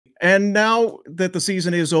And now that the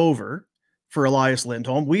season is over for Elias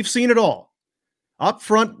Lindholm, we've seen it all. Up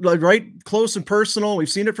front, like right close and personal. We've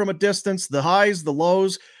seen it from a distance, the highs, the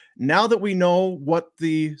lows. Now that we know what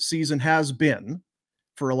the season has been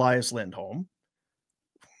for Elias Lindholm,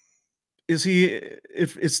 is he,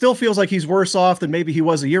 if it still feels like he's worse off than maybe he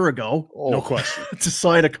was a year ago, no question, to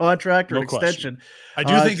sign a contract or an extension. I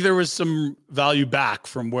do think there was some value back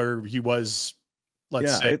from where he was,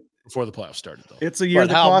 let's say, before the playoffs started, though. It's a year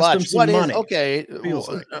that cost him some money. Okay.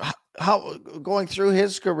 How going through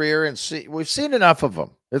his career and we've seen enough of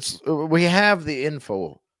him. We have the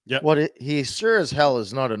info. Yeah. He sure as hell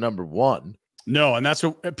is not a number one. No, and that's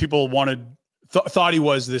what people thought he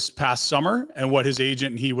was this past summer, and what his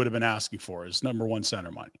agent and he would have been asking for is number one center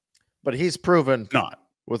money. But he's proven not,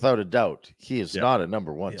 without a doubt, he is not a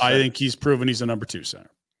number one center. I think he's proven he's a number two center.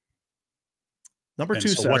 Number two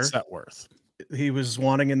center. What's that worth? He was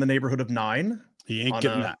wanting in the neighborhood of 9. He ain't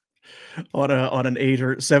getting that on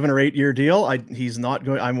an 7 or 8 year deal. He's not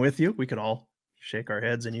going. I'm with you. We can all shake our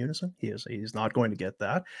heads in unison. He's not going to get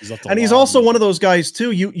that. And he's also one of those guys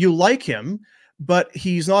too. You like him, but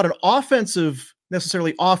he's not an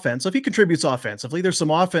necessarily offensive. He contributes offensively. There's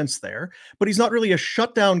some offense there, but he's not really a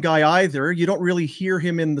shutdown guy either. You don't really hear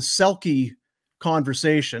him in the Selke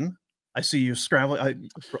conversation. I see you scrambling.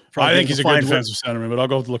 I think he's a good defensive centerman, but I'll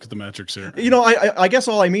go look at the metrics here. I guess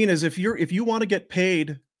all I mean is if you want to get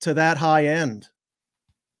paid to that high end,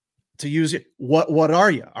 to use it, what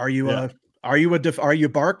are you? Are you Barkov?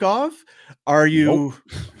 Are you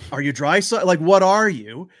Draisaitl? Like, what are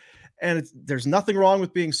you? And there's nothing wrong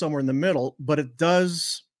with being somewhere in the middle, but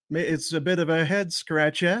it's a bit of a head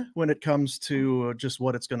scratch when it comes to just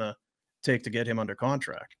what it's going to take to get him under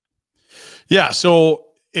contract. Yeah. So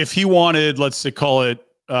if he wanted, let's say, call it,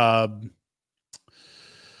 9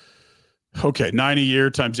 a year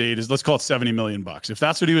times 8 is, let's call it $70 million. If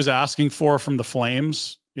that's what he was asking for from the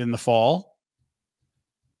Flames in the fall,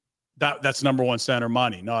 that's number one center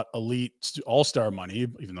money, not elite all-star money,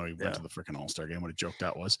 even though he went to the freaking all-star game. What a joke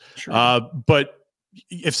that was. Sure. But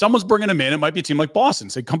if someone's bringing him in, it might be a team like Boston.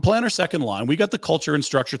 Say, come play on our second line. We got the culture and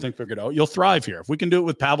structure thing figured out. You'll thrive here. If we can do it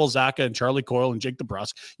with Pavel Zacha and Charlie Coyle and Jake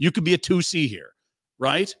DeBrusk, you could be a 2C here,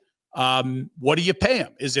 right? What do you pay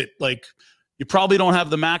him? Is it like, you probably don't have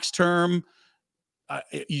the max term.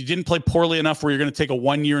 You didn't play poorly enough where you're going to take a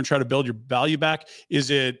 1 year and try to build your value back. Is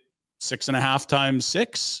it 6.5 times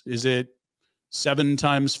 6? Is it 7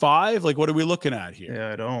 times 5? Like, what are we looking at here?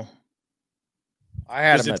 Yeah, I don't. I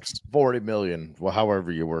had him at 40 million. Well,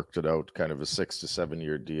 however you worked it out, kind of a 6 to 7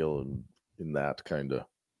 year deal in that kind of.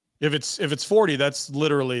 If it's 40, that's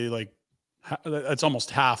literally like, that's almost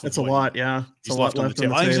half. It's a lot. Yeah. It's a lot left on the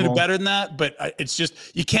table. I think he's better than that, but it's just,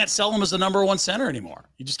 you can't sell him as the number one center anymore.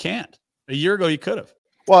 You just can't. A year ago, you could have.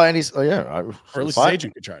 Well, and he's, or at least his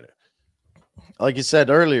agent could try to. Like you said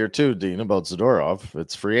earlier too, Dean, about Zadorov,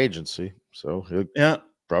 it's free agency. So he'll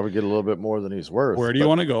probably get a little bit more than he's worth. Where do you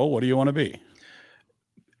want to go? What do you want to be?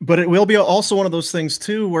 But it will be also one of those things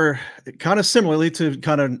too, where kind of similarly to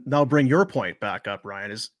kind of now bring your point back up, Ryan,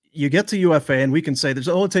 is you get to UFA and we can say there's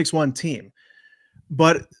only takes one team,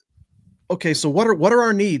 but okay, so what are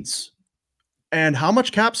our needs and how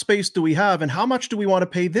much cap space do we have and how much do we want to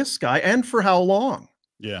pay this guy and for how long?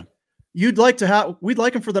 Yeah. We'd like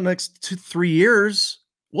him for the next 3 years.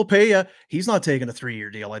 We'll pay you. He's not taking a 3-year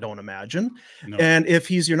deal, I don't imagine. No. And if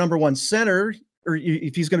he's your number one center, or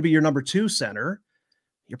if he's going to be your number two center,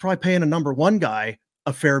 you're probably paying a number one guy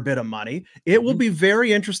a fair bit of money. It will be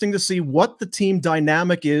very interesting to see what the team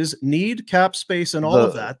dynamic is, need, cap space, and all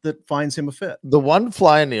of that finds him a fit. The one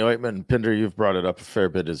fly in the ointment, Pinder, you've brought it up a fair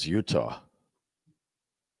bit, is Utah.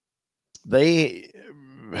 They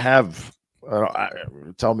have...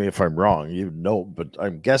 tell me if I'm wrong, but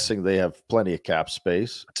I'm guessing they have plenty of cap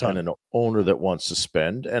space and an owner that wants to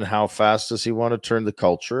spend. And how fast does he want to turn the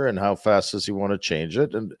culture and how fast does he want to change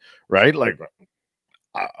it? And right, like,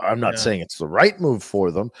 I'm not saying it's the right move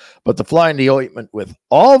for them, but the fly in the ointment with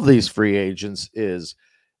all these free agents is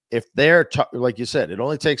if they're like you said, it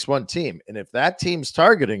only takes one team, and if that team's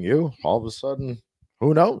targeting you, all of a sudden,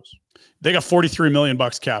 who knows? They got $43 million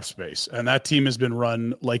cap space, and that team has been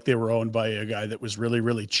run like they were owned by a guy that was really,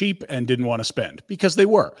 really cheap and didn't want to spend, because they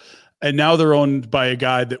were. And now they're owned by a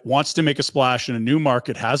guy that wants to make a splash in a new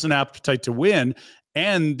market, has an appetite to win,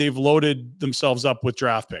 and they've loaded themselves up with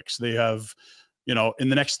draft picks. They have, in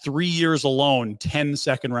the next 3 years alone, 10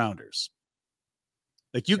 second rounders.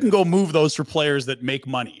 Like, you can go move those for players that make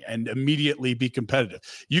money and immediately be competitive.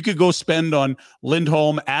 You could go spend on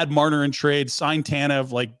Lindholm, add Marner in trade, sign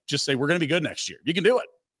Tanev, like, just say, we're going to be good next year. You can do it.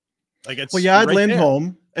 Like, it's you add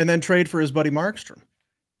Lindholm and then trade for his buddy Markstrom.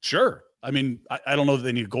 Sure. I mean, I don't know that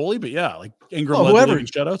they need a goalie, but yeah, like Ingram led the league in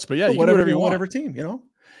shutouts. But yeah, you can do whatever you want. Whatever team, you know.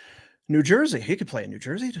 New Jersey, he could play in New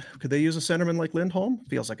Jersey. Could they use a centerman like Lindholm?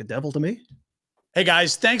 Feels like a devil to me. Hey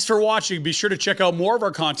guys, thanks for watching. Be sure to check out more of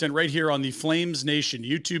our content right here on the Flames Nation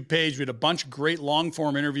YouTube page. We had a bunch of great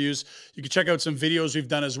long-form interviews. You can check out some videos we've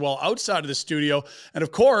done as well outside of the studio. And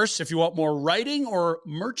of course, if you want more writing or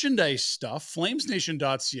merchandise stuff,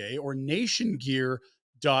 flamesnation.ca or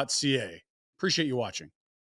nationgear.ca. Appreciate you watching.